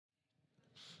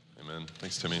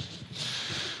Thanks, Timmy.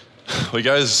 Well, you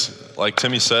guys, like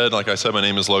Timmy said, like I said, my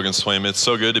name is Logan Swaim. It's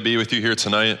so good to be with you here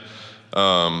tonight.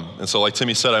 And so like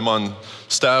Timmy said, I'm on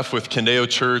staff with Kendeo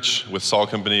Church, with Saul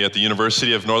Company at the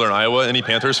University of Northern Iowa. Any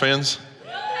Panthers fans?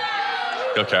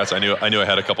 Go Cats. I knew I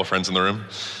had a couple friends in the room.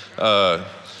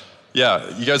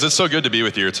 Yeah, you guys, it's so good to be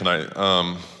with you here tonight.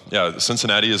 Yeah,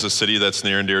 Cincinnati is a city that's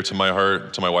near and dear to my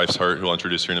heart, to my wife's heart, who I'll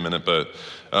introduce here in a minute. But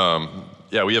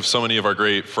yeah, we have so many of our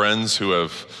great friends who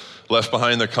have left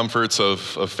behind the comforts of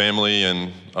family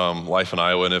and life in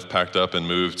Iowa and have packed up and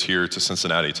moved here to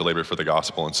Cincinnati to labor for the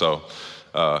gospel. And so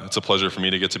it's a pleasure for me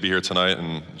to get to be here tonight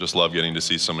and just love getting to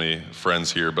see so many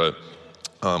friends here. But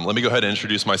let me go ahead and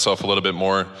introduce myself a little bit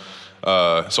more.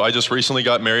 So I just recently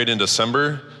got married in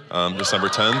December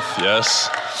 10th, yes.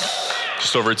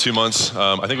 Just over 2 months.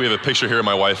 I think we have a picture here of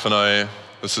my wife and I.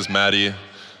 This is Maddie.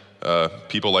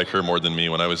 People like her more than me.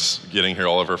 When I was getting here,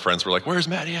 all of her friends were like, "Where's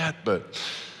Maddie at?" But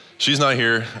she's not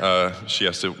here. She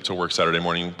has to work Saturday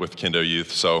morning with Kendeo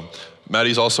Youth. So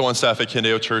Maddie's also on staff at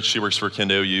Kendeo Church. She works for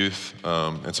Kendeo Youth.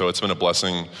 And so it's been a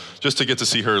blessing just to get to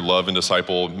see her love and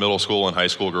disciple middle school and high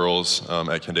school girls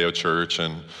at Kendeo Church.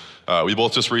 And we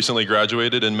both just recently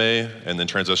graduated in May and then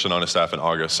transitioned on to staff in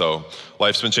August. So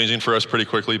life's been changing for us pretty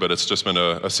quickly, but it's just been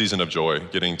a season of joy,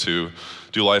 getting to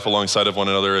do life alongside of one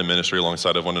another and ministry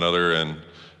alongside of one another. And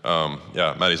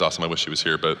yeah, Maddie's awesome. I wish she was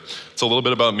here, but it's a little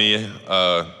bit about me.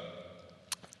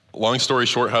 Long story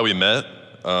short, how we met.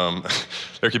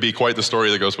 There could be quite the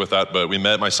story that goes with that, but we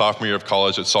met my sophomore year of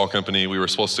college at Saul Company. We were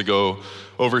supposed to go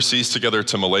overseas together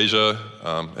to Malaysia,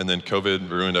 and then COVID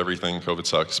ruined everything. COVID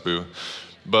sucks, boo.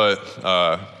 But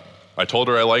I told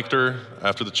her I liked her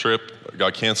after the trip,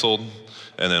 got canceled,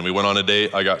 and then we went on a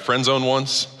date. I got friend zoned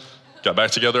once, got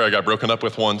back together, I got broken up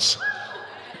with once,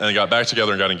 and I got back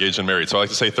together and got engaged and married. So I like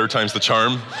to say third time's the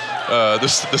charm. The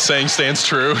saying stands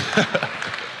true.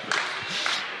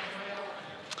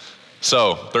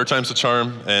 So, third time's the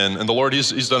charm, and the Lord,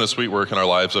 he's done a sweet work in our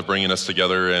lives of bringing us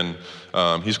together, and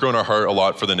He's grown our heart a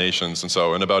lot for the nations. And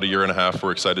so, in about a year and a half,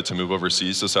 we're excited to move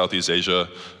overseas to Southeast Asia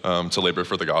to labor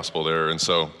for the gospel there. And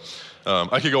so,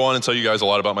 I could go on and tell you guys a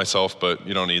lot about myself, but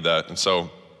you don't need that. And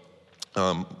so,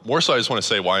 more so, I just want to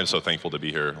say why I'm so thankful to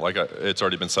be here. It's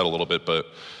already been said a little bit, but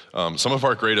some of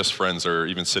our greatest friends are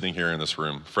even sitting here in this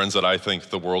room, friends that I think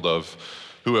the world of,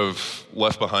 who have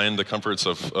left behind the comforts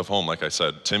of home, like I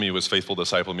said. Timmy was faithful to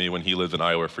disciple me when he lived in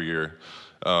Iowa for a year.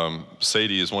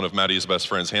 Sadie is one of Maddie's best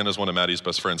friends. Hannah's one of Maddie's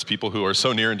best friends. People who are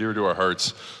so near and dear to our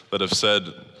hearts that have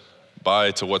said bye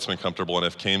to what's been comfortable and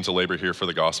have came to labor here for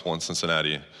the gospel in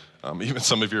Cincinnati. Even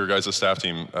some of your guys' staff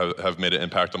team have made an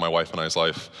impact on my wife and I's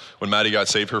life. When Maddie got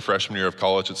saved her freshman year of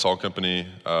college at Saul Company,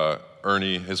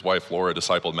 Ernie, his wife Laura,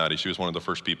 discipled Maddie. She was one of the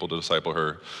first people to disciple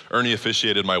her. Ernie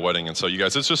officiated my wedding. And so you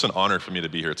guys, it's just an honor for me to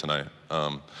be here tonight.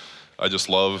 I just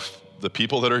love the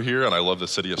people that are here, and I love the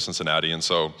city of Cincinnati. And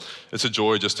so it's a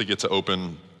joy just to get to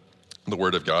open the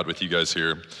Word of God with you guys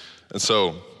here. And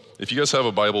so if you guys have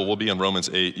a Bible, we'll be in Romans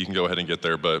 8. You can go ahead and get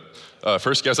there. But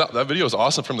first, guys, that video was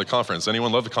awesome from the conference.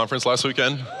 Anyone love the conference last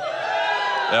weekend?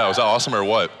 Yeah, was that awesome or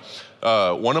what?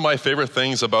 One of my favorite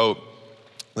things about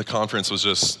the conference was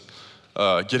just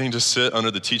getting to sit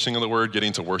under the teaching of the Word,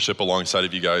 getting to worship alongside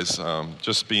of you guys.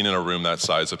 Just being in a room that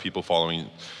size of people following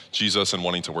Jesus and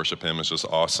wanting to worship Him is just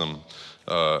awesome.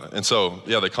 And so,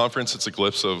 yeah, the conference, it's a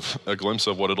glimpse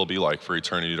of what it'll be like for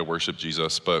eternity to worship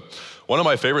Jesus. But one of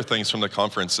my favorite things from the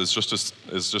conference is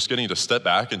just getting to step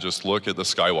back and just look at the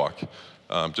skywalk.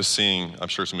 Just seeing, I'm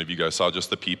sure some of you guys saw just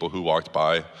the people who walked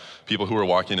by, people who were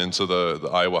walking into the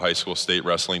Iowa High School State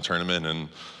Wrestling Tournament, and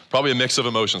probably a mix of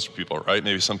emotions for people, right?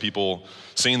 Maybe some people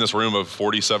seeing this room of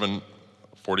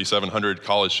 4,700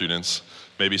 college students.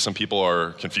 Maybe some people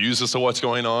are confused as to what's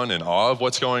going on, in awe of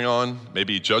what's going on,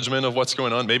 maybe judgment of what's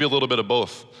going on, maybe a little bit of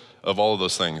both of all of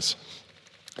those things.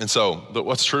 And so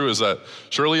what's true is that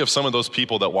surely of some of those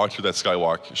people that walked through that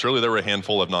skywalk, surely there were a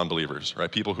handful of non-believers, right?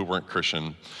 People who weren't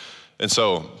Christian. And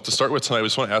so to start with tonight, we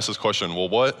just want to ask this question. Well,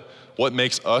 what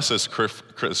makes us as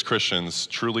Christians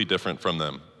truly different from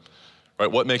them?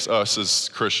 Right? What makes us as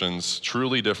Christians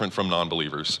truly different from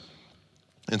non-believers?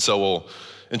 And so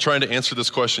in trying to answer this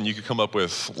question, you could come up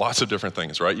with lots of different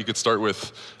things, right? You could start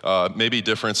with maybe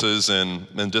differences in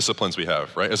disciplines we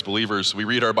have, right? As believers, we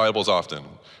read our Bibles often,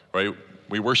 right?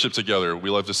 We worship together. We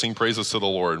love to sing praises to the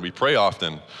Lord. We pray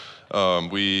often.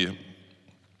 We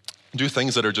do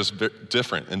things that are just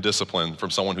different in discipline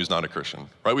from someone who's not a Christian,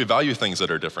 right? We value things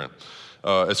that are different.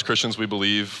 As Christians, we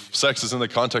believe sex is in the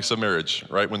context of marriage,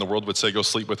 right? When the world would say, go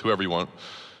sleep with whoever you want.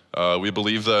 We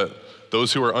believe that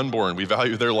those who are unborn, we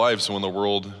value their lives when the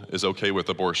world is okay with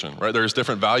abortion, right? There's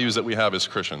different values that we have as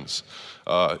Christians.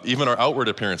 Even our outward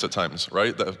appearance at times,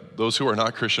 right? Those who are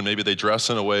not Christian, maybe they dress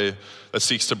in a way that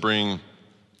seeks to bring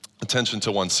attention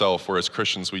to oneself, whereas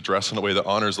Christians, we dress in a way that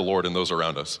honors the Lord and those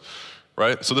around us,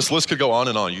 right? So this list could go on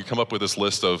and on. You come up with this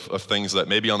list of things that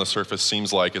maybe on the surface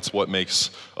seems like it's what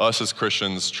makes us as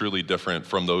Christians truly different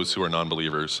from those who are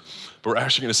non-believers. But we're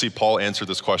actually going to see Paul answer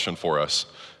this question for us.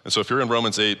 And so if you're in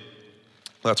Romans 8,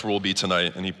 that's where we'll be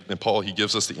tonight. And Paul, he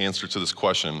gives us the answer to this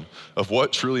question of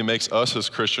what truly makes us as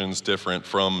Christians different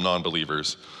from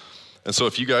non-believers. And so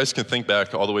if you guys can think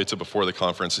back all the way to before the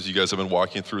conference, as you guys have been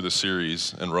walking through the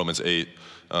series in Romans 8,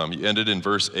 you ended in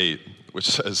verse 8, which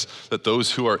says that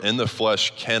those who are in the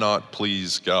flesh cannot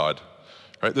please God.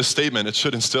 Right? This statement, it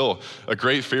should instill a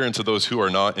great fear into those who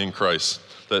are not in Christ,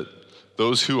 that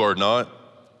those who are not,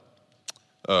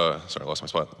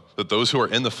 that those who are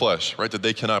in the flesh, right, that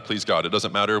they cannot please God. It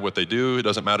doesn't matter what they do, it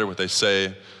doesn't matter what they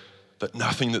say, that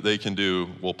nothing that they can do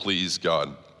will please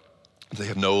God. They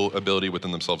have no ability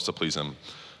within themselves to please him.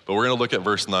 But we're going to look at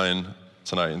verse 9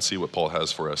 tonight and see what Paul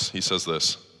has for us. He says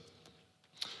this,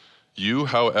 "You,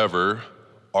 however,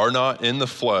 are not in the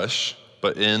flesh,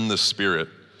 but in the Spirit,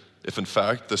 if in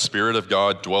fact the Spirit of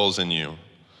God dwells in you.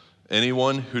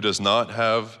 Anyone who does not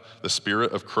have the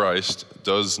Spirit of Christ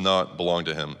does not belong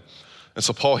to him." And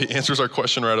so Paul, he answers our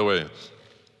question right away,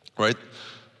 right?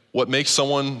 What makes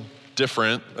someone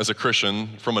different as a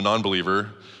Christian from a non-believer,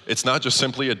 it's not just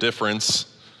simply a difference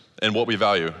in what we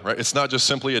value, right? It's not just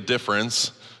simply a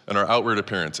difference in our outward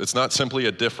appearance. It's not simply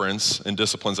a difference in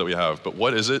disciplines that we have. But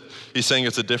what is it? He's saying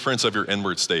it's a difference of your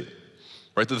inward state,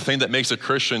 right? The thing that makes a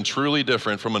Christian truly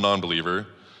different from a non-believer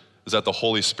is that the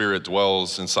Holy Spirit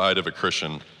dwells inside of a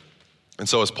Christian. And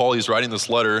so as Paul, he's writing this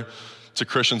letter to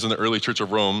Christians in the early church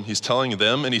of Rome, he's telling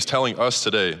them and he's telling us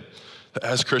today,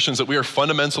 as Christians, that we are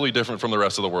fundamentally different from the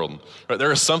rest of the world. Right?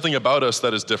 There is something about us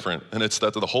that is different, and it's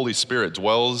that the Holy Spirit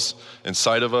dwells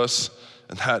inside of us,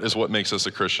 and that is what makes us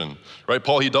a Christian. Right?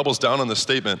 Paul, he doubles down on this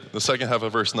statement. The second half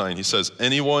of verse 9, he says,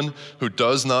 "Anyone who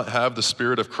does not have the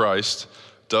Spirit of Christ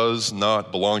does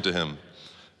not belong to him."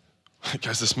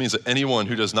 Guys, this means that anyone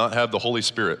who does not have the Holy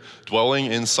Spirit dwelling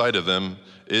inside of them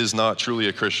is not truly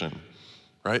a Christian.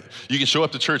 Right? You can show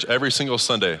up to church every single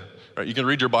Sunday. Right? You can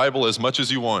read your Bible as much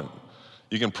as you want.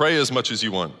 You can pray as much as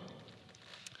you want.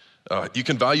 You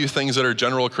can value things that are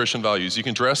general Christian values. You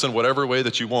can dress in whatever way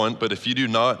that you want, but if you do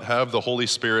not have the Holy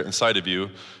Spirit inside of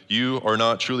you, you are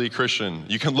not truly a Christian.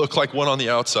 You can look like one on the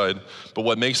outside, but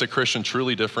what makes a Christian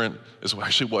truly different is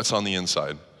actually what's on the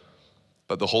inside.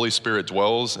 That the Holy Spirit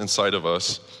dwells inside of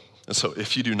us. And so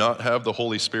if you do not have the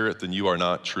Holy Spirit, then you are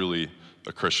not truly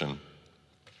a Christian.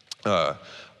 A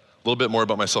little bit more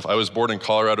about myself. I was born in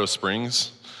Colorado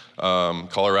Springs.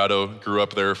 Colorado, grew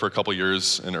up there for a couple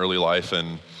years in early life,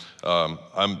 and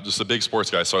I'm just a big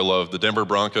sports guy, so I love the Denver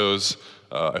Broncos.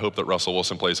 I hope that Russell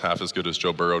Wilson plays half as good as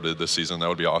Joe Burrow did this season. That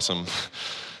would be awesome.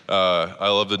 I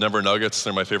love the Denver Nuggets.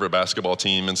 They're my favorite basketball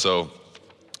team, and so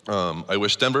I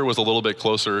wish Denver was a little bit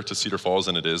closer to Cedar Falls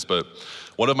than it is, but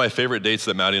one of my favorite dates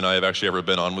that Maddie and I have actually ever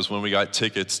been on was when we got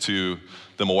tickets to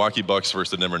the Milwaukee Bucks versus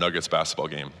the Denver Nuggets basketball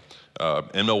game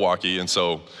in Milwaukee. And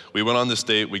so we went on this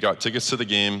date, we got tickets to the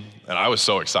game, and I was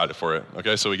so excited for it.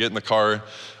 Okay, so we get in the car,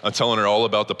 I'm telling her all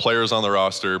about the players on the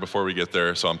roster before we get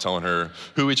there. So I'm telling her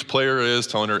who each player is,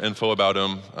 telling her info about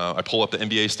them. I pull up the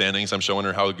NBA standings, I'm showing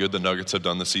her how good the Nuggets have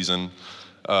done this season.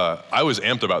 I was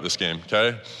amped about this game,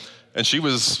 okay? And she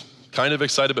was kind of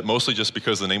excited, but mostly just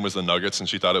because the name was the Nuggets and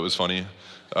she thought it was funny.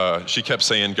 She kept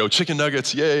saying, "Go Chicken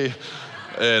Nuggets, yay."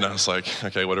 And I was like,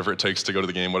 okay, whatever it takes to go to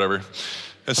the game, whatever.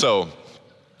 And so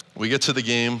we get to the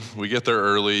game, we get there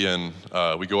early, and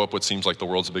we go up what seems like the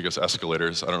world's biggest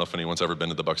escalators. I don't know if anyone's ever been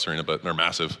to the Bucks Arena, but they're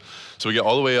massive. So we get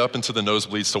all the way up into the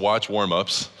nosebleeds to watch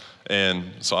warm-ups.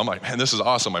 And so I'm like, man, this is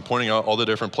awesome. I'm pointing out all the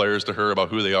different players to her about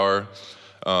who they are.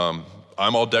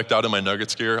 I'm all decked out in my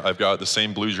Nuggets gear. I've got the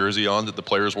same blue jersey on that the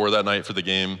players wore that night for the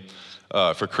game.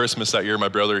 For Christmas that year, my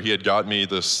brother, he had got me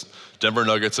this Denver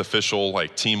Nuggets official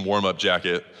team warm-up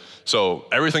jacket. So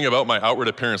everything about my outward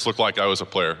appearance looked like I was a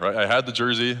player, right? I had the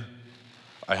jersey,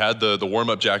 I had the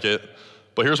warm-up jacket,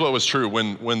 but here's what was true.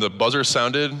 When the buzzer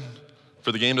sounded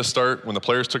for the game to start, when the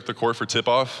players took the court for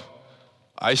tip-off,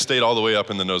 I stayed all the way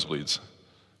up in the nosebleeds.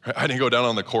 I didn't go down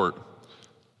on the court.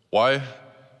 Why?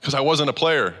 Because I wasn't a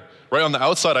player. Right on the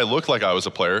outside, I looked like I was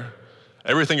a player.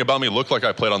 Everything about me looked like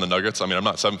I played on the Nuggets. I mean, I'm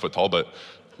not 7 foot tall, but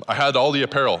I had all the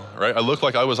apparel, right? I looked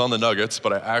like I was on the Nuggets,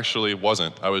 but I actually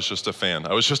wasn't. I was just a fan.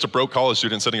 I was just a broke college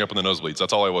student sitting up in the nosebleeds.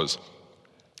 That's all I was.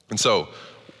 And so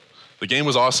The game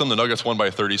was awesome. The Nuggets won by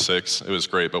 36. It was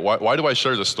great. But why do I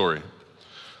share this story?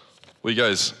 Well, you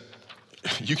guys,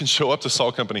 you can show up to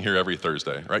Salt Company here every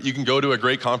Thursday, right? You can go to a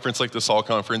great conference like the Salt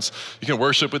Conference. You can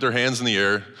worship with your hands in the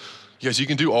air. You guys, you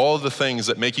can do all of the things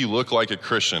that make you look like a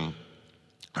Christian.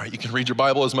 All right, you can read your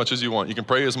Bible as much as you want. You can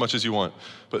pray as much as you want.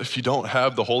 But if you don't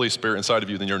have the Holy Spirit inside of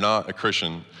you, then you're not a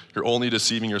Christian. You're only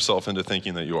deceiving yourself into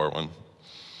thinking that you are one.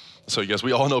 So you guys,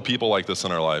 we all know people like this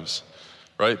in our lives,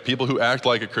 right? People who act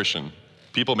like a Christian.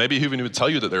 People maybe who even tell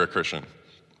you that they're a Christian,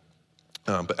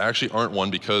 but actually aren't one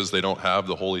because they don't have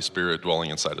the Holy Spirit dwelling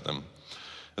inside of them.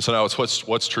 And so now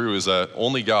what's true is that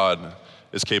only God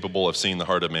is capable of seeing the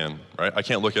heart of man, right? I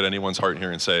can't look at anyone's heart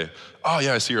here and say, oh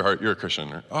yeah, I see your heart, you're a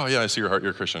Christian. Or, oh yeah, I see your heart,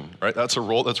 you're a Christian, right? That's a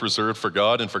role that's reserved for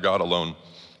God and for God alone.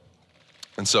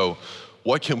 And so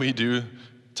what can we do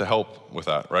to help with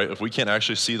that, right? If we can't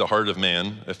actually see the heart of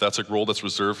man, if that's a role that's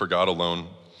reserved for God alone,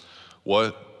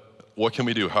 what can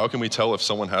we do? How can we tell if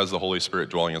someone has the Holy Spirit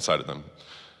dwelling inside of them?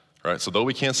 All right, so though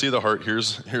we can't see the heart,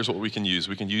 here's what we can use.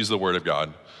 We can use the Word of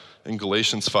God. In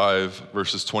Galatians 5,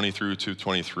 verses 20 through to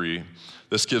 23,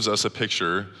 this gives us a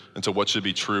picture into what should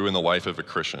be true in the life of a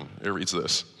Christian. It reads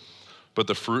this: but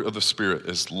the fruit of the Spirit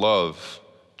is love,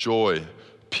 joy,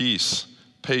 peace,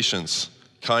 patience,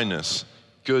 kindness,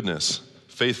 goodness,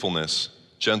 faithfulness,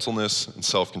 gentleness, and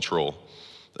self-control.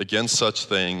 Against such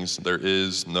things there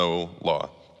is no law.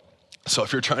 So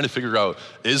if you're trying to figure out,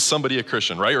 is somebody a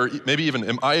Christian, right? Or maybe even,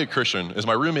 am I a Christian? Is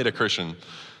my roommate a Christian?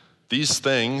 These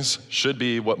things should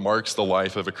be what marks the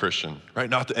life of a Christian, right?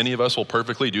 Not that any of us will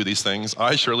perfectly do these things.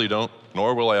 I surely don't,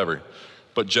 nor will I ever.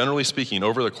 But generally speaking,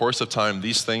 over the course of time,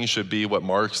 these things should be what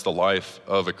marks the life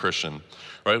of a Christian,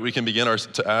 right? We can begin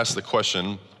to ask the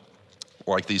question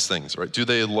like these things, right? Do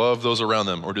they love those around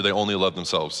them, or do they only love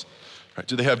themselves? Right?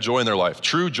 Do they have joy in their life?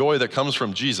 True joy that comes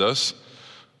from Jesus,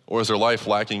 or is their life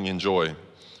lacking in joy?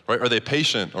 Right? Are they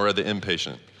patient, or are they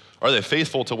impatient? Are they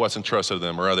faithful to what's entrusted to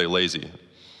them, or are they lazy?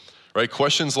 Right?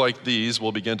 Questions like these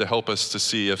will begin to help us to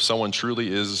see if someone truly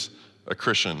is a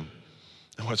Christian.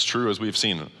 And what's true, as we've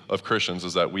seen of Christians,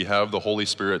 is that we have the Holy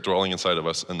Spirit dwelling inside of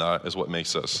us, and that is what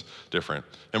makes us different.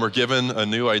 And we're given a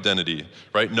new identity,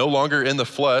 right? No longer in the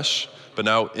flesh, but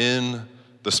now in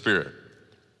the Spirit.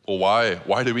 Well, why?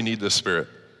 Why do we need this Spirit?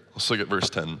 Let's look at verse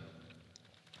 10.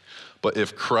 But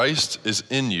if Christ is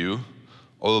in you,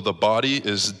 although the body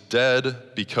is dead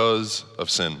because of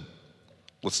sin.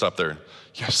 Let's stop there.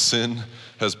 Yes, sin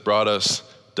has brought us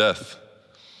death.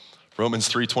 Romans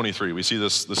 3:23, we see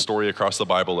this story across the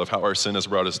Bible of how our sin has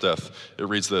brought us death. It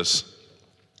reads this: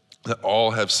 that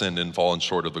all have sinned and fallen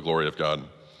short of the glory of God.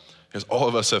 Because all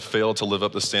of us have failed to live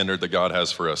up the standard that God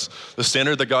has for us. The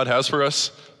standard that God has for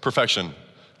us, perfection.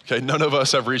 Okay, none of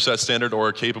us have reached that standard or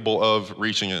are capable of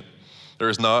reaching it. There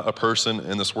is not a person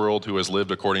in this world who has lived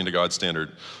according to God's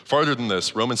standard. Farther than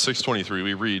this, Romans 6:23,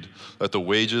 we read that the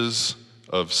wages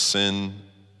of sin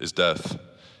is death,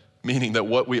 meaning that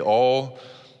what we all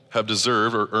have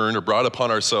deserved or earned or brought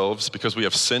upon ourselves because we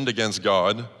have sinned against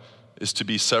God is to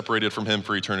be separated from Him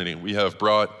for eternity. We have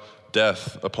brought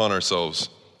death upon ourselves.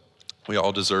 We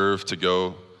all deserve to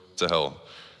go to hell,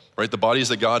 right? The bodies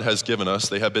that God has given us,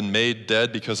 they have been made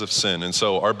dead because of sin. And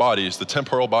so our bodies, the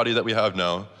temporal body that we have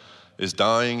now, is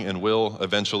dying and will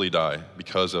eventually die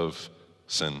because of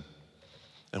sin.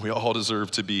 And we all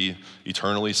deserve to be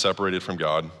eternally separated from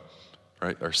God,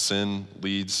 right? Our sin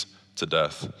leads to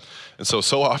death. And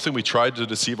so often we try to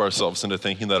deceive ourselves into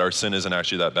thinking that our sin isn't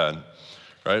actually that bad,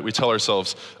 right? We tell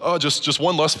ourselves, oh, just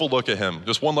one lustful look at him,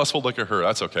 just one lustful look at her,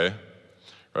 that's okay,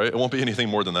 right? It won't be anything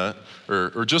more than that.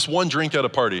 Or just one drink at a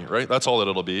party, right? That's all that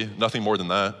it'll be, nothing more than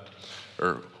that.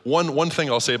 Or one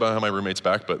thing I'll say about how my roommate's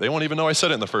back, but they won't even know I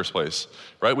said it in the first place,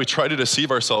 right? We try to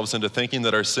deceive ourselves into thinking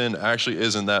that our sin actually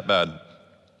isn't that bad.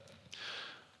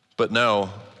 But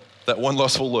now, that one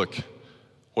lustful look,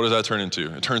 what does that turn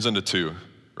into? It turns into two,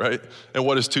 right? And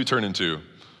what does two turn into?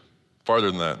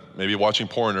 Farther than that, maybe watching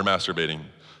porn or masturbating.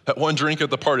 That one drink at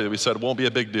the party that we said won't be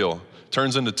a big deal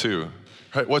turns into two,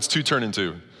 right? What's two turn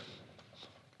into?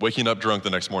 Waking up drunk the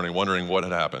next morning, wondering what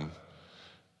had happened,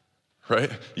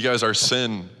 right? You guys, our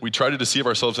sin, we try to deceive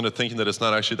ourselves into thinking that it's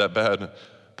not actually that bad,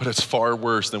 but it's far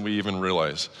worse than we even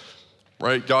realize,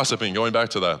 right? Gossiping, going back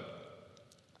to that.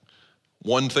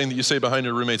 One thing that you say behind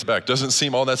your roommate's back doesn't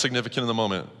seem all that significant in the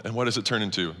moment. And what does it turn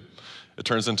into? It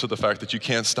turns into the fact that you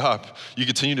can't stop. You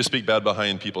continue to speak bad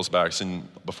behind people's backs, and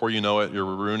before you know it, you're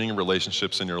ruining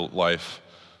relationships in your life,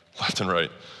 left and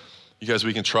right. You guys,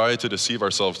 we can try to deceive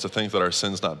ourselves to think that our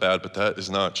sin's not bad, but that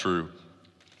is not true.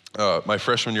 My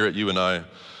freshman year at UNI,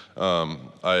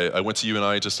 I went to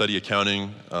UNI to study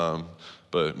accounting.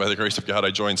 But by the grace of God, I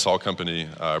joined Saul Company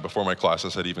before my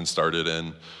classes had even started,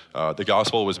 and the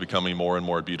gospel was becoming more and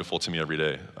more beautiful to me every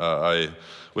day. I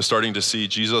was starting to see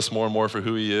Jesus more and more for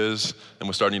who he is, and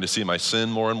was starting to see my sin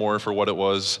more and more for what it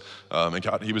was. And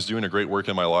God, he was doing a great work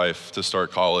in my life to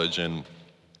start college. And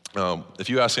if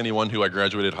you ask anyone who I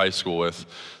graduated high school with,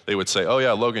 they would say, oh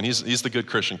yeah, Logan, he's the good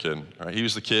Christian kid. Right? He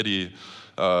was the kid, he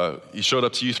showed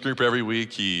up to youth group every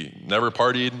week, he never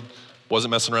partied, wasn't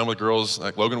messing around with girls.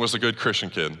 Like, Logan was the good Christian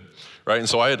kid, right? And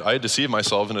so I had deceived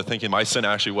myself into thinking my sin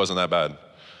actually wasn't that bad.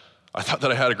 I thought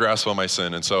that I had a grasp on my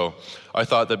sin, and so I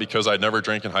thought that because I'd never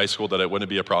drank in high school that it wouldn't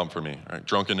be a problem for me, right?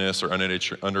 Drunkenness or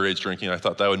underage drinking, I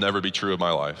thought that would never be true of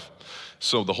my life.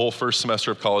 So the whole first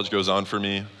semester of college goes on for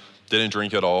me, didn't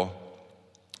drink at all,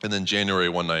 and then January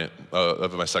one night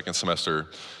of my second semester,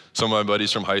 some of my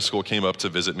buddies from high school came up to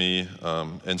visit me,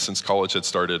 and since college had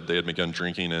started, they had begun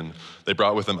drinking, and they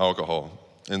brought with them alcohol.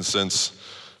 And since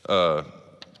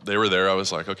they were there, I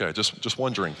was like, okay, just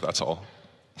one drink, that's all.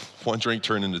 One drink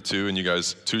turned into two, and you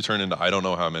guys, two turned into I don't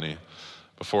know how many.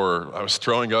 Before I was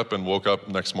throwing up and woke up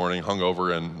next morning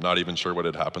hungover and not even sure what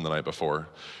had happened the night before.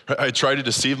 I tried to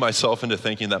deceive myself into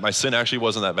thinking that my sin actually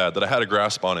wasn't that bad, that I had a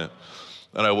grasp on it.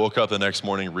 And I woke up the next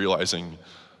morning realizing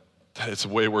that it's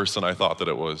way worse than I thought that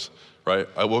it was, right?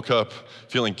 I woke up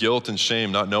feeling guilt and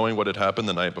shame, not knowing what had happened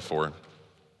the night before.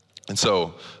 And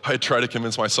so I tried to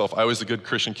convince myself I was a good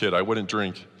Christian kid, I wouldn't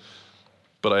drink.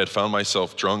 But I had found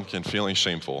myself drunk and feeling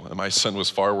shameful, and my sin was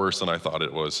far worse than I thought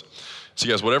it was. So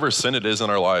guys, whatever sin it is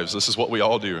in our lives, this is what we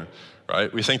all do,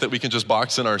 right? We think that we can just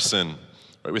box in our sin,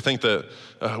 right? We think that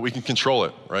we can control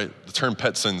it, right? The term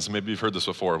pet sins, maybe you've heard this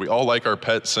before. We all like our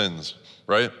pet sins,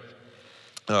 right?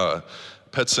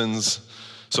 Pet sins,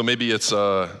 so maybe it's,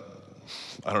 I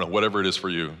don't know, whatever it is for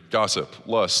you, gossip,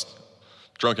 lust,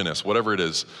 drunkenness, whatever it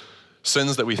is.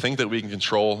 Sins that we think that we can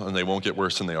control and they won't get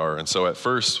worse than they are. And so at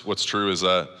first, what's true is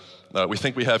that we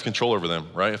think we have control over them,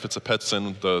 right? If it's a pet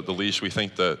sin, the leash, we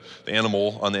think that the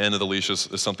animal on the end of the leash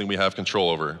is something we have control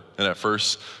over. And at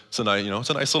first, it's a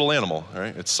nice little animal,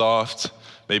 right? It's soft,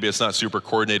 maybe it's not super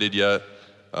coordinated yet.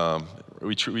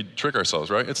 We trick ourselves,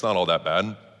 right? It's not all that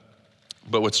bad.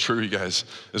 But what's true, you guys,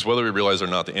 is whether we realize it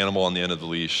or not, the animal on the end of the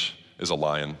leash is a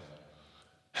lion.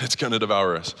 It's gonna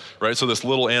devour us, right? So this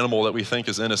little animal that we think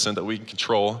is innocent, that we can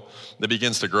control, that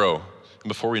begins to grow. And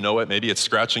before we know it, maybe it's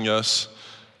scratching us,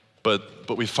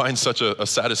 but we find such a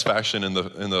satisfaction in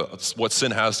the what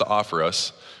sin has to offer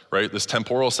us, right? This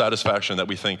temporal satisfaction that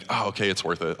we think, oh, okay, it's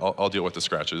worth it. I'll deal with the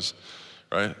scratches,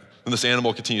 right? And this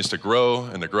animal continues to grow,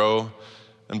 and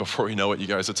before we know it, you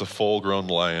guys, it's a full-grown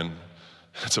lion.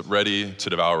 It's ready to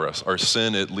devour us. Our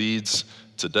sin, it leads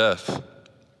to death.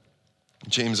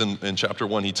 James in chapter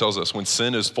 1, he tells us, when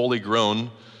sin is fully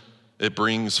grown, it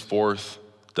brings forth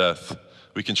death.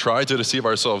 We can try to deceive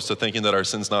ourselves to thinking that our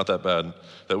sin's not that bad,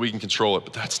 that we can control it,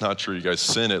 but that's not true, you guys.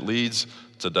 Sin, it leads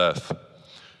to death.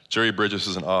 Jerry Bridges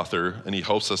is an author, and he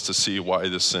helps us to see why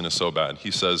this sin is so bad.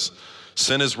 He says,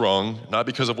 sin is wrong, not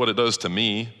because of what it does to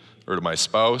me, or to my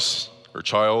spouse, or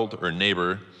child, or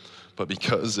neighbor, but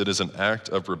because it is an act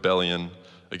of rebellion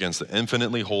against the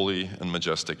infinitely holy and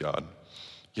majestic God.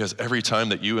 Because every time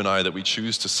that you and I, that we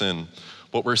choose to sin,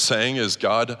 what we're saying is,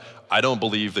 God, I don't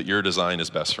believe that your design is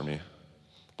best for me.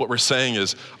 What we're saying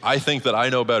is, I think that I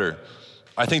know better.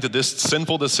 I think that this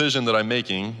sinful decision that I'm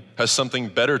making has something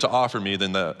better to offer me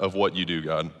than that of what you do,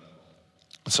 God.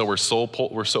 So we're so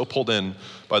pulled in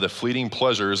by the fleeting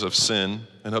pleasures of sin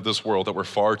and of this world that we're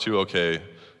far too okay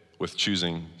with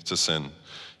choosing to sin.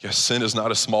 Yes, sin is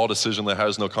not a small decision that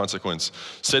has no consequence.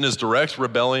 Sin is direct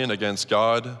rebellion against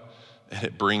God, and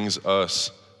it brings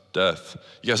us death.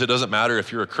 You guys, it doesn't matter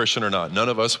if you're a Christian or not. None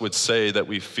of us would say that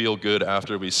we feel good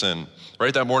after we sin.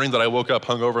 Right, that morning that I woke up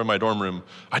hungover in my dorm room,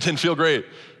 I didn't feel great,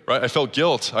 right? I felt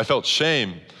guilt, I felt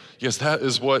shame. Yes, that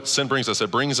is what sin brings us.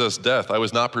 It brings us death. I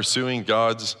was not pursuing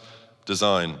God's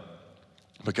design.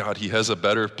 But God, he has a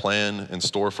better plan in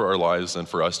store for our lives than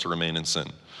for us to remain in sin.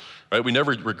 Right? We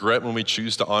never regret when we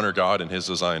choose to honor God and his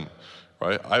design.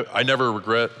 Right? I never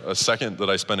regret a second that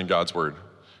I spend in God's word.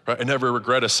 Right? I never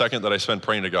regret a second that I spend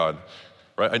praying to God.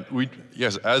 Right?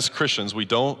 Yes, as Christians, we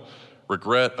don't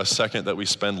regret a second that we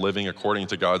spend living according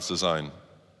to God's design.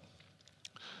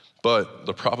 But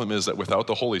the problem is that without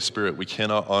the Holy Spirit, we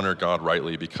cannot honor God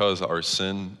rightly because our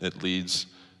sin, it leads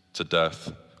to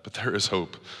death. But there is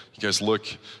hope. You guys look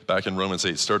back in Romans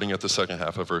 8, starting at the second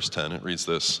half of verse 10, it reads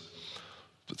this: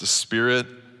 "But the Spirit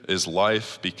is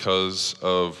life because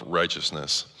of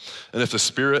righteousness. And if the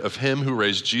Spirit of him who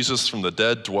raised Jesus from the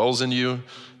dead dwells in you,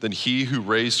 then he who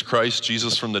raised Christ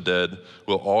Jesus from the dead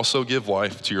will also give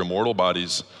life to your mortal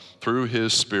bodies through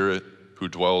his Spirit who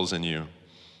dwells in you."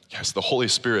 Yes, the Holy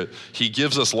Spirit, he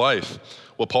gives us life.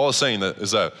 What Paul is saying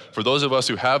is that for those of us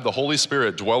who have the Holy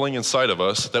Spirit dwelling inside of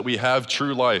us, that we have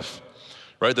true life,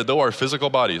 right? That though our physical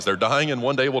bodies, they're dying and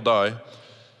one day will die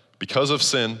because of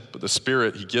sin, but the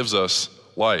Spirit, he gives us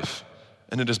life.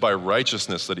 And it is by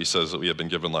righteousness that he says that we have been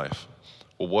given life.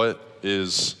 Well, what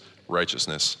is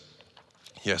righteousness?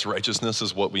 Yes, righteousness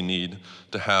is what we need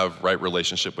to have right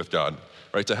relationship with God,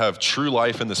 right? To have true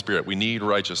life in the Spirit, we need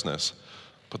righteousness.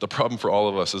 But the problem for all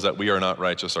of us is that we are not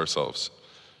righteous ourselves,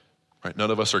 right? None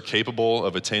of us are capable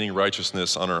of attaining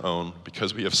righteousness on our own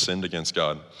because we have sinned against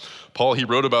God. Paul, he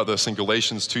wrote about this in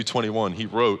Galatians 2:21. He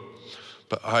wrote,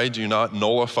 "But I do not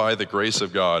nullify the grace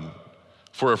of God.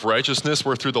 For if righteousness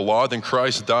were through the law, then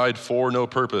Christ died for no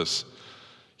purpose."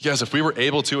 Yes, if we were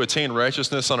able to attain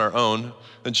righteousness on our own,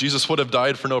 then Jesus would have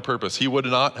died for no purpose. He would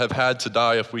not have had to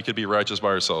die if we could be righteous by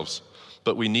ourselves.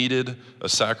 But we needed a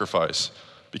sacrifice.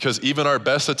 Because even our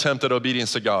best attempt at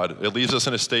obedience to God, it leaves us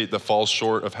in a state that falls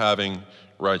short of having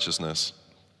righteousness.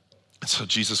 And so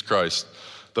Jesus Christ,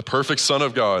 the perfect Son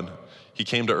of God, he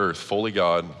came to earth, fully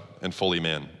God and fully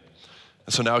man.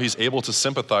 And so now he's able to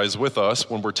sympathize with us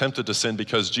when we're tempted to sin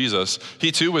because Jesus,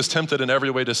 he too was tempted in every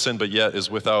way to sin, but yet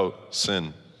is without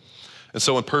sin. And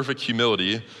so in perfect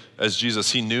humility, as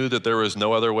Jesus, he knew that there was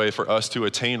no other way for us to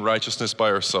attain righteousness by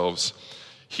ourselves.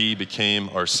 He became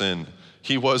our sin.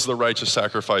 He was the righteous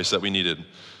sacrifice that we needed.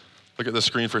 Look at the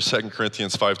screen for 2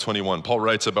 Corinthians 5:21. Paul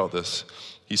writes about this.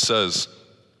 He says,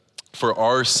 "For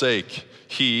our sake,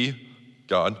 he,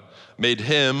 God, made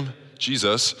him,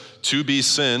 Jesus, to be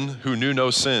sin who knew no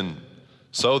sin,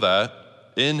 so that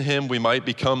in him we might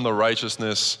become the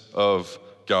righteousness of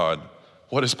God."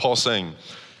 What is Paul saying?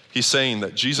 He's saying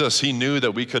that Jesus, he knew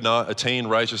that we could not attain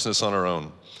righteousness on our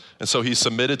own. And so he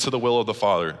submitted to the will of the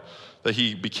Father, that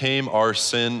he became our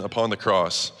sin upon the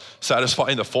cross,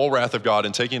 satisfying the full wrath of God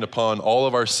and taking upon all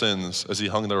of our sins as he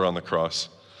hung there on the cross.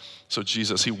 So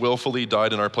Jesus, he willfully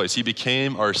died in our place. He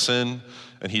became our sin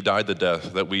and he died the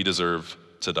death that we deserve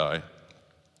to die.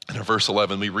 And in verse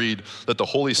 11, we read that the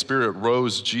Holy Spirit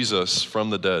rose Jesus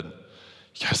from the dead.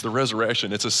 Yes, the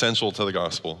resurrection, it's essential to the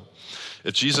gospel.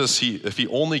 If Jesus, if he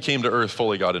only came to earth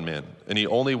fully God and man, and he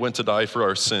only went to die for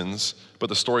our sins, but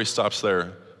the story stops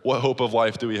there, what hope of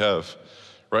life do we have,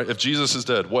 right? If Jesus is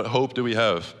dead, what hope do we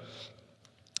have?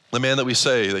 The man that we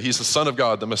say that he's the Son of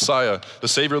God, the Messiah, the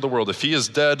Savior of the world, if he is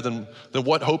dead, then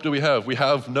what hope do we have? We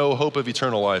have no hope of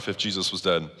eternal life if Jesus was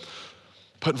dead.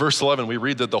 But in verse 11, we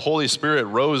read that the Holy Spirit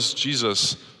rose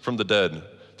Jesus from the dead,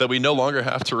 that we no longer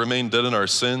have to remain dead in our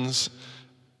sins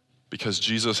because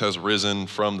Jesus has risen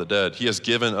from the dead. He has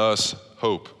given us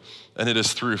hope, and it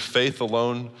is through faith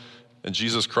alone and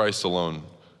Jesus Christ alone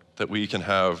that we can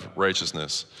have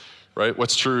righteousness, right?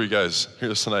 What's true, you guys, hear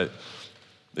this tonight.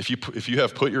 If you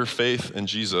have put your faith in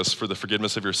Jesus for the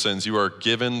forgiveness of your sins, you are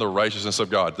given the righteousness of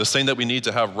God. This thing that we need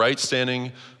to have right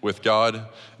standing with God,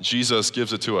 Jesus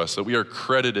gives it to us, that we are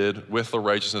credited with the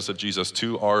righteousness of Jesus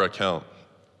to our account.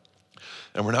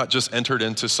 And we're not just entered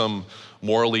into some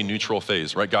morally neutral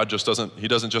phase, right? God he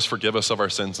doesn't just forgive us of our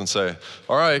sins and say,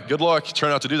 all right, good luck,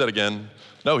 turn out to do that again.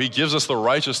 No, he gives us the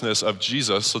righteousness of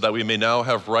Jesus so that we may now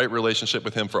have right relationship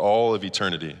with him for all of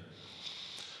eternity.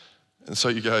 And so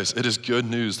you guys, it is good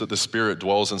news that the Spirit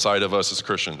dwells inside of us as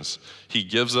Christians. He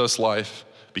gives us life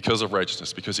because of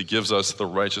righteousness, because he gives us the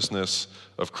righteousness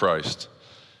of Christ.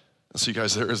 And so you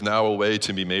guys, there is now a way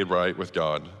to be made right with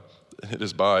God. It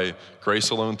is by grace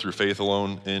alone, through faith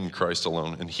alone, in Christ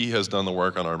alone. And he has done the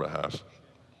work on our behalf.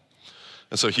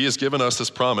 And so he has given us this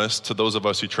promise to those of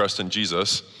us who trust in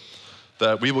Jesus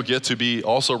that we will get to be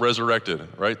also resurrected,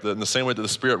 right? That in the same way that the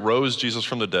Spirit rose Jesus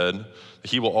from the dead,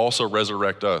 he will also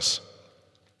resurrect us.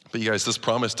 But you guys, this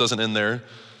promise doesn't end there.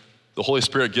 The Holy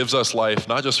Spirit gives us life,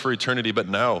 not just for eternity, but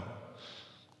now,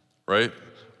 right?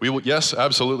 Yes,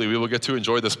 absolutely, we will get to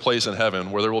enjoy this place in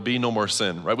heaven where there will be no more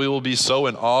sin, right? We will be so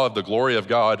in awe of the glory of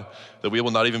God that we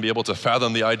will not even be able to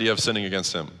fathom the idea of sinning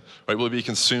against him, right? We'll be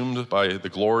consumed by the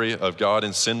glory of God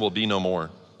and sin will be no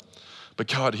more. But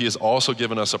God, he has also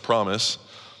given us a promise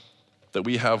that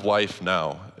we have life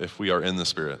now if we are in the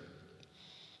Spirit,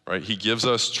 right? He gives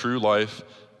us true life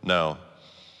now.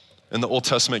 In the Old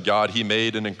Testament, God, he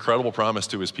made an incredible promise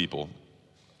to his people.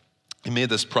 He made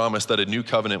this promise that a new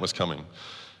covenant was coming.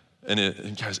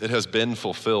 And guys, it has been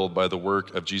fulfilled by the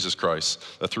work of Jesus Christ,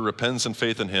 that through repentance and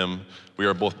faith in him, we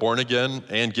are both born again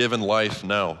and given life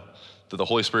now, that the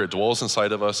Holy Spirit dwells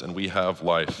inside of us and we have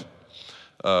life.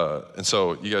 And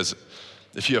so you guys,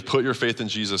 if you have put your faith in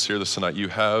Jesus here this tonight, you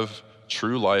have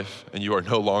true life and you are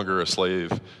no longer a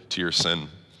slave to your sin.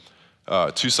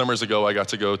 2 summers ago, I got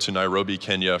to go to Nairobi,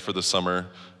 Kenya for the summer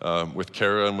with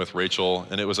Kara and with Rachel,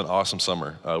 and it was an awesome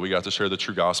summer. We got to share the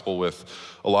true gospel with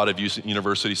a lot of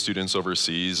university students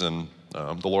overseas, and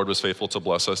the Lord was faithful to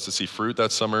bless us to see fruit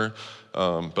that summer.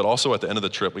 But also at the end of the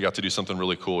trip, we got to do something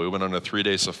really cool. We went on a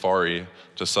 3-day safari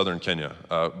to southern Kenya,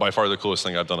 by far the coolest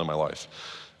thing I've done in my life.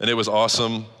 And it was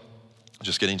awesome.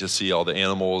 Just getting to see all the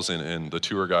animals, and the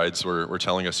tour guides were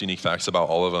telling us unique facts about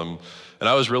all of them. And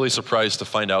I was really surprised to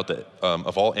find out that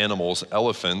of all animals,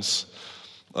 elephants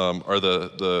are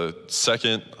the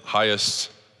second highest,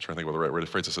 I'm trying to think what the right way to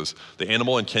phrase this is, the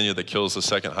animal in Kenya that kills the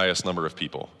second highest number of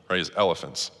people, right, is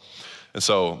elephants. And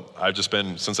so I've just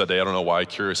been, since that day, I don't know why,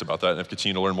 curious about that, and I've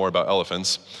continued to learn more about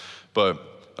elephants. But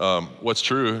what's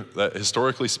true, that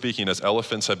historically speaking, as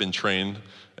elephants have been trained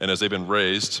and as they've been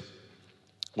raised,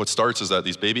 what starts is that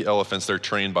these baby elephants, they're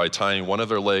trained by tying one of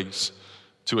their legs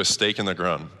to a stake in the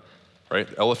ground, right?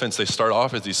 Elephants, they start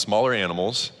off as these smaller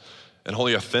animals, and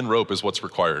only a thin rope is what's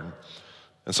required.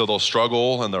 And so they'll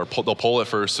struggle, and they'll pull at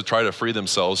first to try to free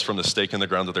themselves from the stake in the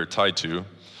ground that they're tied to,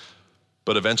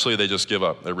 but eventually they just give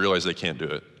up. They realize they can't do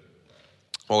it.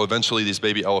 Well, eventually these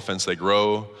baby elephants, they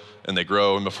grow, and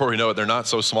before we know it, they're not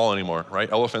so small anymore,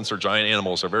 right? Elephants are giant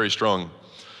animals, they're very strong.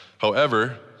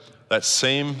 However, that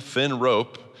same thin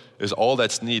rope is all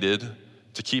that's needed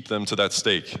to keep them to that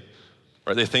stake.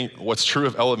 Right? They think what's true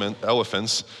of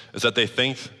elephants is that they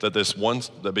think that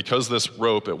that because this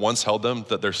rope, it once held them,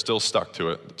 that they're still stuck to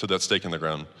it, to that stake in the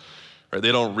ground. Right?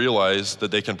 They don't realize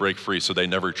that they can break free, so they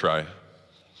never try.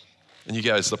 And you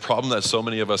guys, the problem that so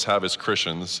many of us have as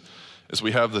Christians is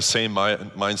we have the same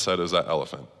mindset as that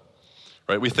elephant.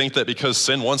 Right? We think that because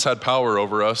sin once had power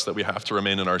over us, that we have to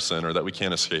remain in our sin or that we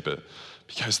can't escape it.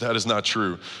 Because that is not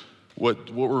true. What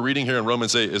we're reading here in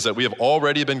Romans 8 is that we have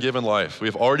already been given life. We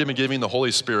have already been given the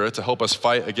Holy Spirit to help us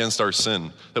fight against our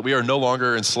sin, that we are no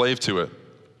longer enslaved to it.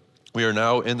 We are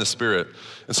now in the Spirit.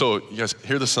 And so, you guys,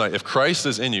 hear this tonight. If Christ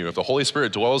is in you, if the Holy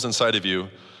Spirit dwells inside of you,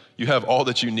 you have all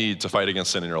that you need to fight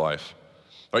against sin in your life.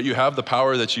 Right? You have the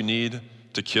power that you need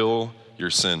to kill your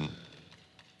sin.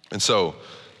 And so,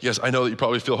 yes, I know that you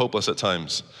probably feel hopeless at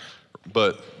times,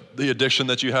 but the addiction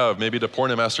that you have, maybe to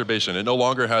porn and masturbation, it no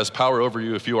longer has power over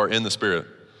you if you are in the Spirit,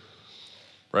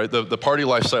 right? The party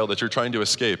lifestyle that you're trying to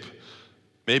escape,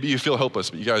 maybe you feel hopeless,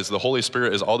 but you guys, the Holy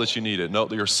Spirit is all that you need.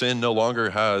 Your sin no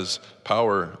longer has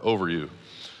power over you.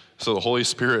 So the Holy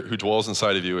Spirit who dwells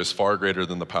inside of you is far greater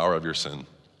than the power of your sin.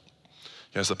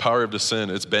 Yes, the power of the sin,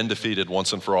 it's been defeated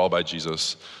once and for all by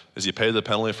Jesus, as he paid the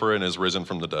penalty for it and is risen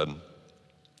from the dead.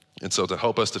 And so to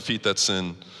help us defeat that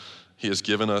sin, he has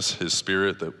given us his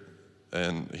Spirit,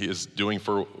 and he is doing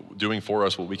for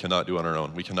us what we cannot do on our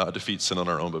own. We cannot defeat sin on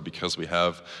our own, but because we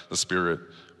have the Spirit,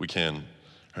 we can.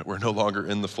 Right? We're no longer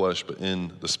in the flesh, but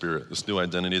in the Spirit, this new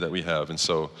identity that we have. And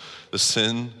so the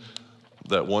sin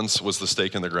that once was the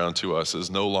stake in the ground to us is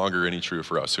no longer any true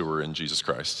for us who are in Jesus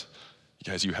Christ.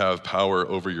 You guys, you have power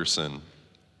over your sin.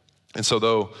 And so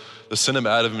though the sin of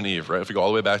Adam and Eve, right, if we go all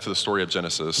the way back to the story of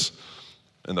Genesis,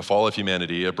 and the fall of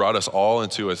humanity, it brought us all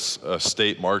into a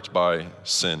state marked by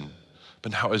sin.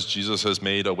 But now as Jesus has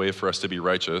made a way for us to be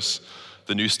righteous,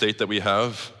 the new state that we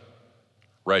have,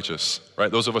 righteous,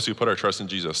 right? Those of us who put our trust in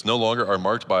Jesus no longer are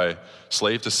marked by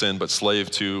slave to sin, but slave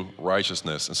to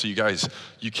righteousness. And so you guys,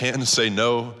 you can say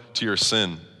no to your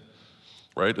sin,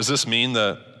 right? Does this mean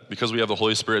that because we have the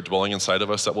Holy Spirit dwelling inside of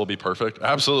us that we'll be perfect?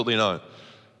 Absolutely not.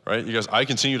 Right? You guys, I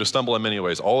continue to stumble in many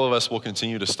ways. All of us will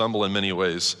continue to stumble in many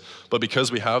ways. But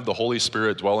because we have the Holy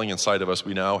Spirit dwelling inside of us,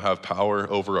 we now have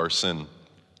power over our sin.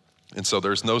 And so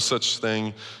there's no such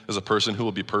thing as a person who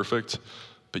will be perfect.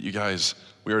 But you guys,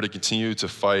 we are to continue to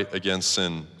fight against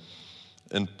sin.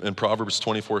 In Proverbs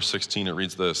 24:16, it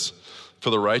reads this: "For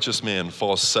the righteous man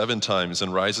falls 7 times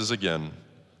and rises again,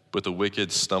 but the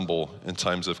wicked stumble in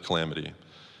times of calamity."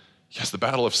 Yes, the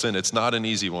battle of sin, it's not an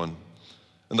easy one.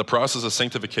 In the process of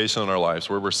sanctification in our lives,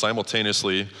 where we're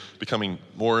simultaneously becoming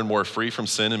more and more free from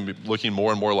sin and looking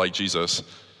more and more like Jesus,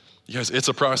 you guys, it's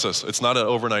a process. It's not an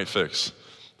overnight fix,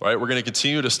 right? We're going to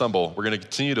continue to stumble. We're going to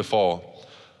continue to fall.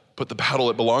 But the battle,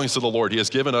 it belongs to the Lord. He has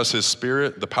given us his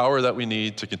Spirit, the power that we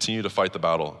need to continue to fight the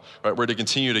battle, right? We're to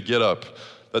continue to get up.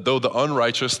 That though the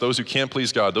unrighteous, those who can't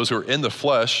please God, those who are in the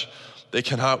flesh, they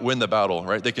cannot win the battle,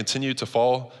 right? They continue to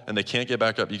fall and they can't get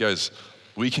back up. You guys,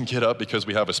 we can get up because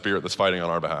we have a Spirit that's fighting on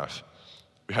our behalf.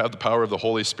 We have the power of the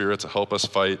Holy Spirit to help us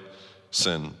fight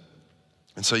sin.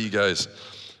 And so you guys,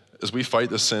 as we fight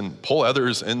this sin, pull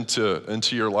others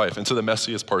into your life, into the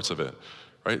messiest parts of it,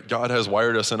 right? God has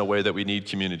wired us in a way that we need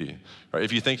community, right?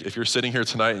 If you're sitting here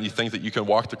tonight and you think that you can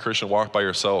walk the Christian walk by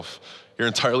yourself, you're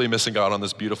entirely missing out on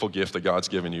this beautiful gift that God's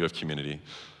given you of community,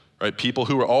 right? People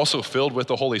who are also filled with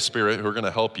the Holy Spirit who are going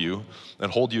to help you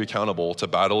and hold you accountable to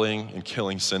battling and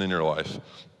killing sin in your life.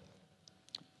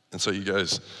 And so you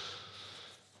guys,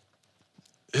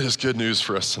 it is good news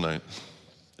for us tonight.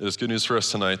 It is good news for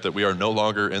us tonight that we are no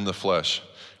longer in the flesh,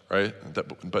 right?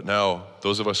 But now,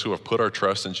 those of us who have put our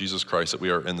trust in Jesus Christ, that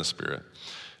we are in the Spirit.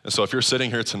 And so if you're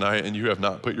sitting here tonight and you have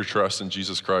not put your trust in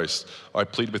Jesus Christ, I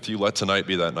plead with you, let tonight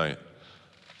be that night.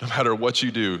 No matter what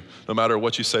you do, no matter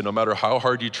what you say, no matter how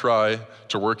hard you try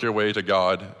to work your way to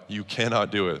God, you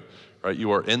cannot do it, right?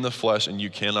 You are in the flesh and you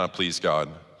cannot please God.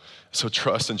 So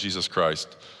trust in Jesus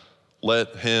Christ.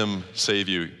 Let him save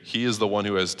you. He is the one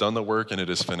who has done the work and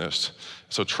it is finished.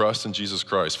 So trust in Jesus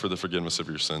Christ for the forgiveness of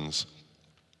your sins.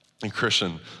 And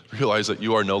Christian, realize that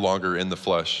you are no longer in the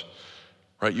flesh,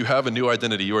 right? You have a new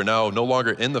identity. You are now no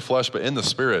longer in the flesh, but in the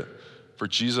Spirit. For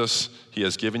Jesus, he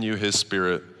has given you his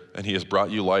Spirit and he has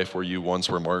brought you life where you once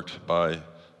were marked by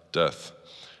death.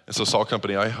 And so Salt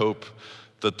Company, I hope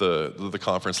that the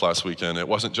conference last weekend, it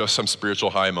wasn't just some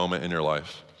spiritual high moment in your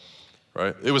life.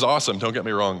 Right? It was awesome, don't get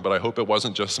me wrong, but I hope it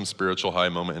wasn't just some spiritual high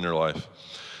moment in your life.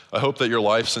 I hope that your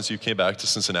life since you came back to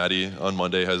Cincinnati on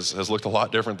Monday has looked a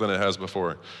lot different than it has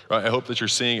before. Right? I hope that you're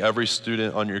seeing every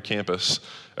student on your campus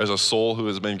as a soul who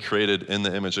has been created in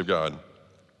the image of God.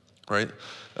 Right?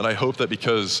 And I hope that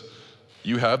because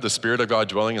you have the Spirit of God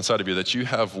dwelling inside of you, that you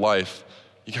have life,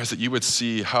 you guys, that you would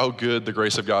see how good the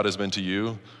grace of God has been to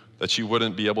you, that you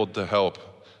wouldn't be able to help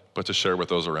but to share with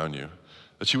those around you.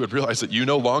 That you would realize that you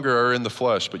no longer are in the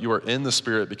flesh, but you are in the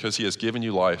Spirit because he has given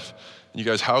you life. And you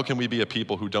guys, how can we be a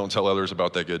people who don't tell others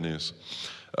about that good news?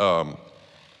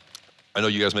 I know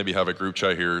you guys maybe have a group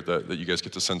chat here that you guys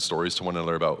get to send stories to one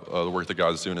another about the work that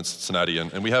God's doing in Cincinnati.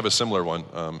 And we have a similar one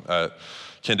at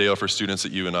Candeo for students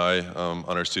at UNI on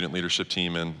our student leadership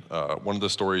team. And one of the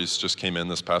stories just came in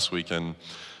this past weekend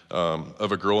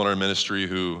of a girl in our ministry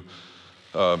who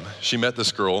she met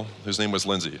this girl whose name was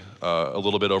Lindsay a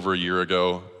little bit over a year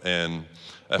ago, and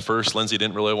at first Lindsay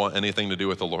didn't really want anything to do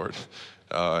with the Lord,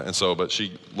 but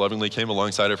she lovingly came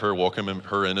alongside of her, welcomed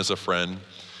her in as a friend,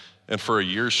 and for a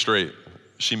year straight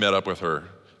she met up with her,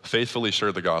 faithfully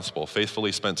shared the gospel,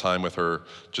 faithfully spent time with her,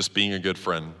 just being a good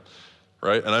friend,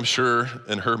 right? And I'm sure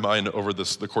in her mind over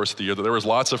the course of the year that there was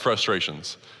lots of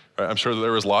frustrations, right? I'm sure that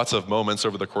there was lots of moments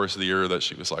over the course of the year that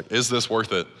she was like, is this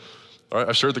worth it? All right,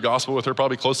 I've shared the gospel with her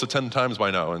probably close to 10 times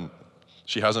by now, and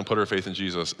she hasn't put her faith in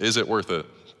Jesus. Is it worth it?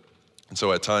 And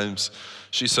so at times,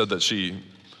 she said,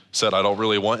 I don't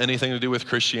really want anything to do with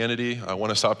Christianity. I want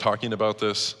to stop talking about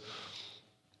this.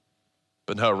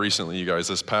 But now recently, you guys,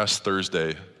 this past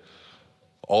Thursday,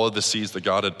 all of the seeds that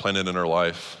God had planted in her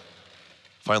life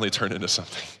finally turned into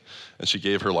something, and she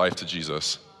gave her life to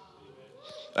Jesus.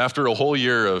 After a whole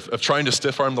year of trying to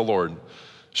stiff-arm the Lord,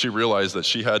 she realized that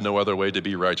she had no other way to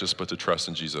be righteous but to trust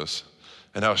in Jesus.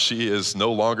 And how she is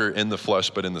no longer in the flesh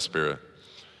but in the Spirit.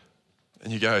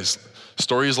 And you guys,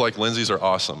 stories like Lindsay's are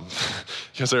awesome.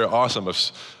 Because they're awesome.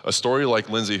 A story like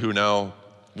Lindsay, who now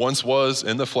once was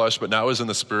in the flesh but now is in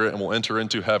the Spirit and will enter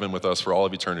into heaven with us for all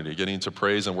of eternity, getting to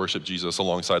praise and worship Jesus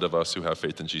alongside of us who have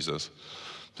faith in Jesus.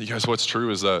 You guys, what's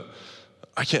true is that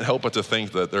I can't help but to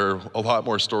think that there are a lot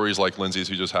more stories like Lindsay's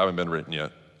who just haven't been written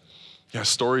yet. Yeah,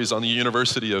 stories on the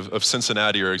University of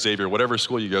Cincinnati or Xavier, whatever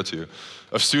school you go to,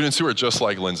 of students who are just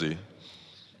like Lindsay,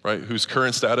 right? Whose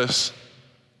current status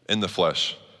in the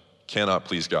flesh cannot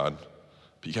please God.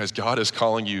 But you guys, God is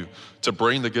calling you to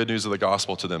bring the good news of the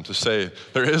gospel to them, to say,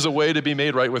 there is a way to be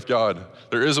made right with God.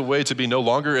 There is a way to be no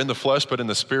longer in the flesh, but in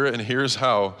the Spirit, and here's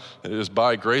how. It is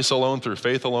by grace alone, through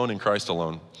faith alone, in Christ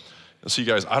alone. And so you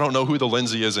guys, I don't know who the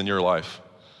Lindsay is in your life,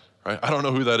 right? I don't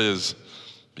know who that is.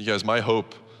 But you guys, my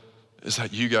hope is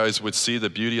that you guys would see the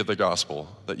beauty of the gospel,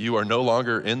 that you are no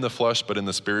longer in the flesh, but in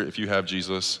the Spirit if you have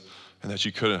Jesus, and that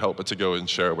you couldn't help but to go and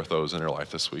share it with those in your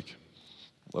life this week.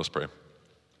 Let's pray.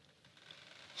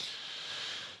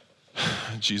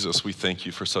 Jesus, we thank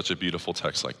you for such a beautiful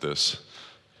text like this.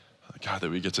 God, that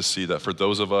we get to see that for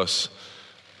those of us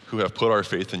who have put our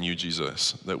faith in you,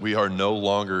 Jesus, that we are no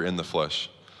longer in the flesh.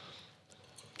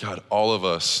 God, all of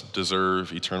us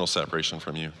deserve eternal separation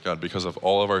from you. God, because of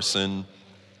all of our sin,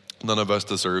 none of us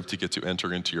deserve to get to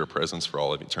enter into your presence for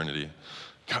all of eternity.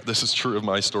 God, this is true of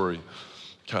my story.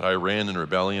 God, I ran in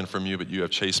rebellion from you, but you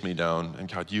have chased me down.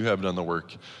 And God, you have done the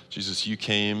work. Jesus, you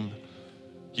came,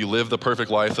 you lived the perfect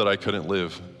life that I couldn't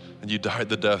live, and you died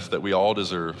the death that we all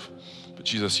deserve. But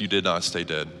Jesus, you did not stay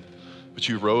dead. But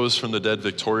you rose from the dead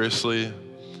victoriously,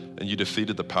 and you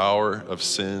defeated the power of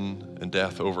sin and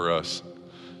death over us.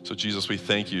 So Jesus, we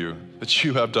thank you that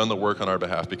you have done the work on our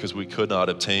behalf because we could not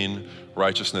obtain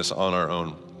righteousness on our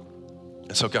own.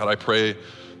 And so God, I pray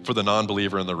for the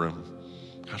non-believer in the room.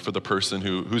 God, for the person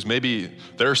who's maybe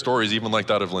their story is even like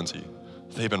that of Lindsay.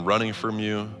 They've been running from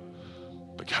you,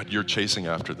 but God, you're chasing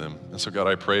after them. And so God,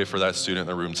 I pray for that student in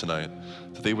the room tonight,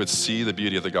 that they would see the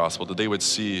beauty of the gospel, that they would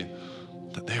see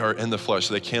that they are in the flesh,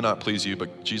 they cannot please you,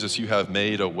 but Jesus, you have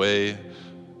made a way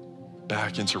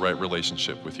back into right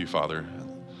relationship with you, Father.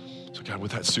 So God,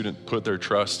 would that student put their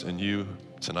trust in you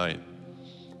tonight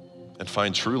and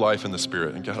find true life in the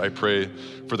Spirit. And God, I pray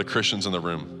for the Christians in the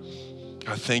room.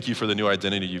 God, thank you for the new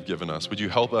identity you've given us. Would you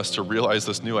help us to realize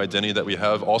this new identity that we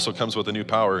have also comes with a new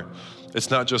power?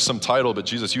 It's not just some title, but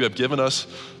Jesus, you have given us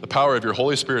the power of your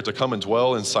Holy Spirit to come and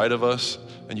dwell inside of us,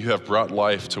 and you have brought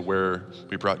life to where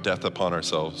we brought death upon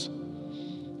ourselves.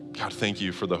 God, thank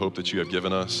you for the hope that you have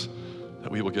given us,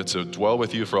 that we will get to dwell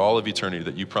with you for all of eternity,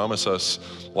 that you promise us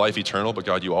life eternal, but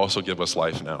God, you also give us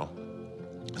life now.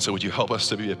 And so would you help us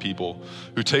to be a people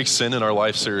who take sin in our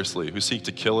life seriously, who seek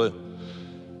to kill it?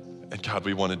 And God,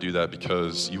 we want to do that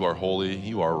because you are holy,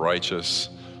 you are righteous,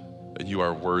 and you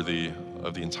are worthy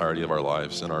of the entirety of our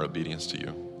lives and our obedience to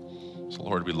you. So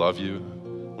Lord, we love you,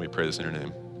 and we pray this in your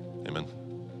name. Amen.